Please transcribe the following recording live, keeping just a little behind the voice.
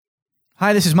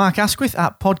Hi, this is Mark Asquith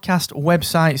at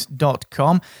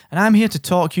podcastwebsites.com, and I'm here to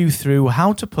talk you through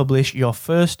how to publish your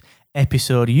first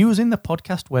episode using the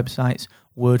Podcast Websites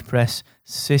WordPress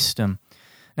system.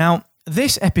 Now,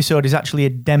 this episode is actually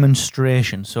a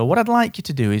demonstration, so what I'd like you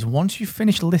to do is once you've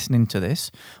finished listening to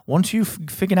this, once you've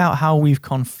figured out how we've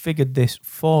configured this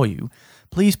for you,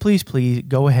 please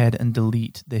go ahead and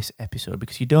delete this episode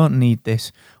because you don't need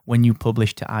this when you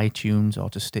publish to iTunes or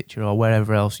to Stitcher or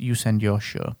wherever else you send your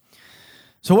show.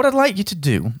 So what I'd like you to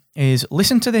do is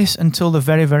listen to this until the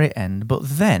very, very end, but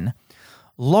then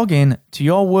log in to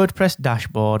your WordPress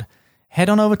dashboard, head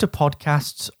on over to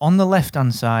podcasts on the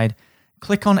left-hand side,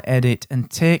 click on edit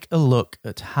and take a look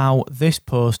at how this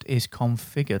post is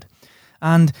configured.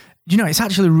 And, it's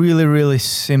actually really, really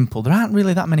simple. There aren't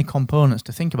really that many components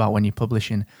to think about when you're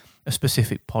publishing a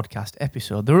specific podcast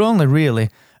episode. There are only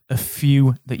really a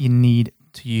few that you need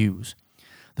to use.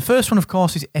 The first one, of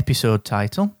course, is episode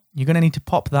title. You're going to need to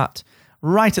pop that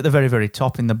right at the very, very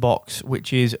top in the box,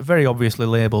 which is very obviously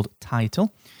labeled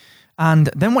title. And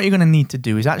then what you're going to need to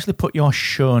do is actually put your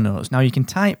show notes. Now, you can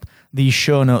type these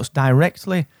show notes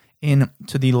directly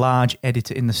into the large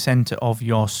editor in the center of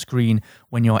your screen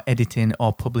when you're editing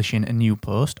or publishing a new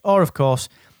post. Or, of course,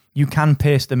 you can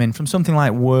paste them in from something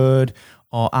like Word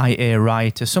or IA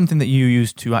Writer, something that you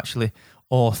use to actually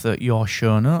author your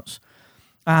show notes.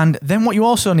 And then what you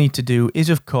also need to do is,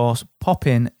 of course, pop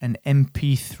in an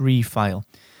MP3 file.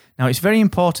 Now, it's very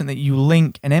important that you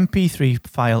link an MP3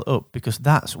 file up because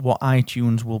that's what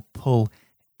iTunes will pull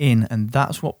in and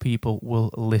that's what people will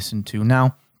listen to.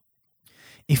 Now,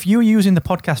 if you're using the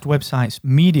Podcast Websites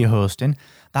media hosting,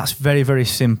 that's very, very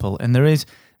simple. And there is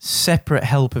separate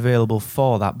help available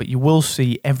for that, but you will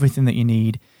see everything that you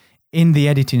need in the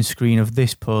editing screen of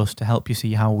this post to help you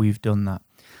see how we've done that.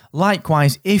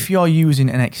 Likewise, if you're using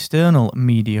an external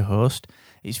media host,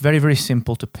 it's very, very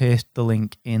simple to paste the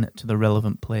link into the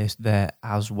relevant place there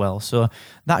as well. So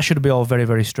that should be all very,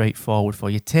 very straightforward for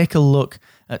you. Take a look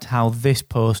at how this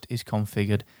post is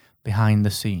configured behind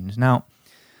the scenes. Now,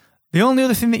 the only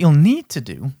other thing that you'll need to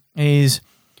do is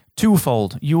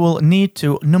twofold. You will need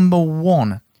to, number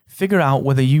one, figure out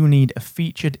whether you need a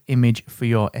featured image for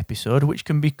your episode, which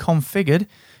can be configured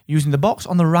using the box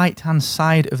on the right-hand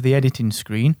side of the editing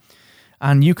screen.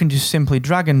 And you can just simply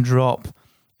drag and drop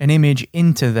an image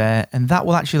into there, and that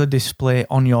will actually display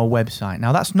on your website.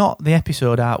 Now, that's not the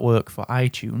episode artwork for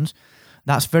iTunes.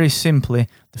 That's very simply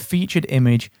the featured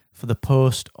image for the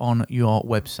post on your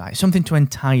website. Something to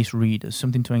entice readers,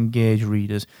 something to engage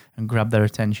readers and grab their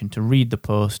attention to read the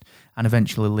post and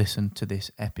eventually listen to this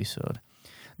episode.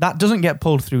 That doesn't get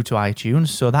pulled through to iTunes,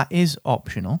 so that is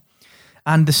optional.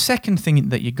 And the second thing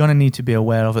that you're going to need to be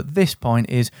aware of at this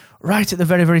point is right at the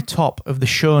very, very top of the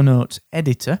show notes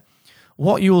editor,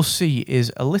 what you'll see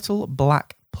is a little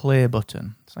black play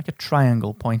button. It's like a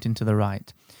triangle pointing to the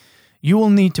right. You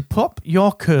will need to pop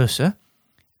your cursor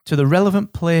to the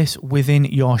relevant place within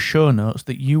your show notes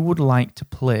that you would like to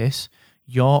place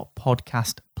your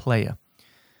podcast player.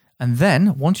 And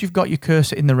then, once you've got your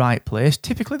cursor in the right place,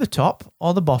 typically the top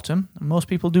or the bottom, and most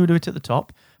people do it at the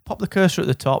top, pop the cursor at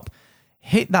the top,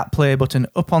 hit that play button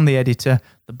up on the editor,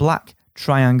 the black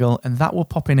triangle, and that will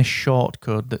pop in a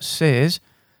shortcode that says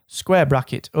square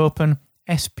bracket open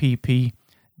SPP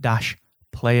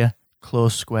player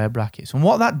close square brackets. And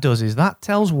what that does is that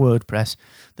tells WordPress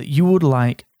that you would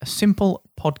like a simple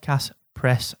podcast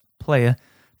press player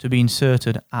to be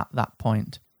inserted at that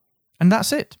point. And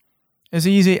that's it. As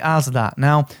easy as that.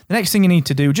 Now, the next thing you need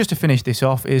to do, just to finish this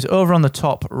off, is over on the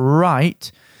top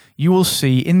right, you will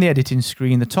see in the editing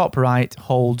screen, the top right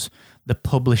holds the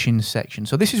publishing section.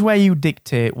 So this is where you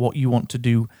dictate what you want to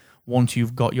do once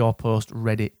you've got your post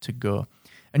ready to go.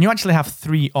 And you actually have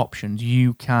three options.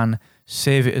 You can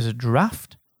save it as a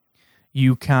draft,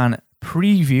 you can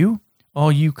preview,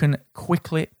 or you can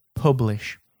quickly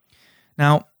publish.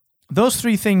 Now, those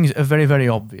three things are very, very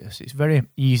obvious. It's very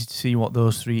easy to see what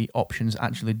those three options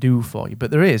actually do for you.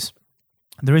 But there is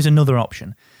another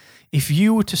option. If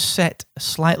you were to set a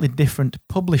slightly different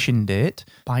publishing date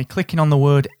by clicking on the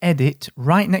word edit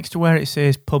right next to where it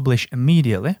says publish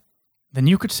immediately, then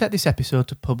you could set this episode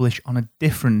to publish on a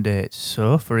different date.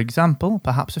 So, for example,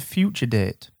 perhaps a future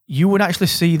date. You would actually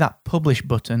see that publish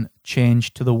button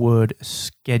change to the word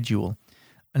schedule.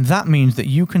 And that means that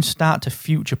you can start to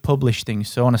future publish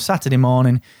things. So on a Saturday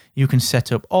morning, you can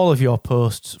set up all of your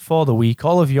posts for the week,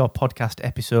 all of your podcast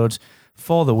episodes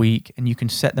for the week, and you can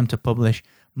set them to publish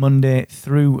Monday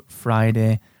through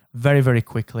Friday very, very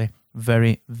quickly,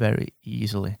 very, very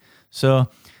easily. So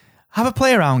have a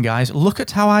play around, guys. Look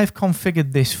at how I've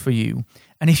configured this for you.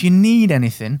 And if you need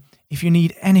anything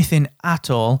at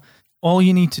all, all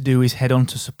you need to do is head on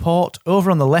to support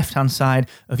over on the left-hand side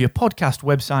of your podcast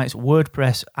website's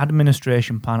WordPress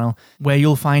administration panel, where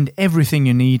you'll find everything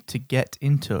you need to get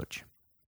in touch.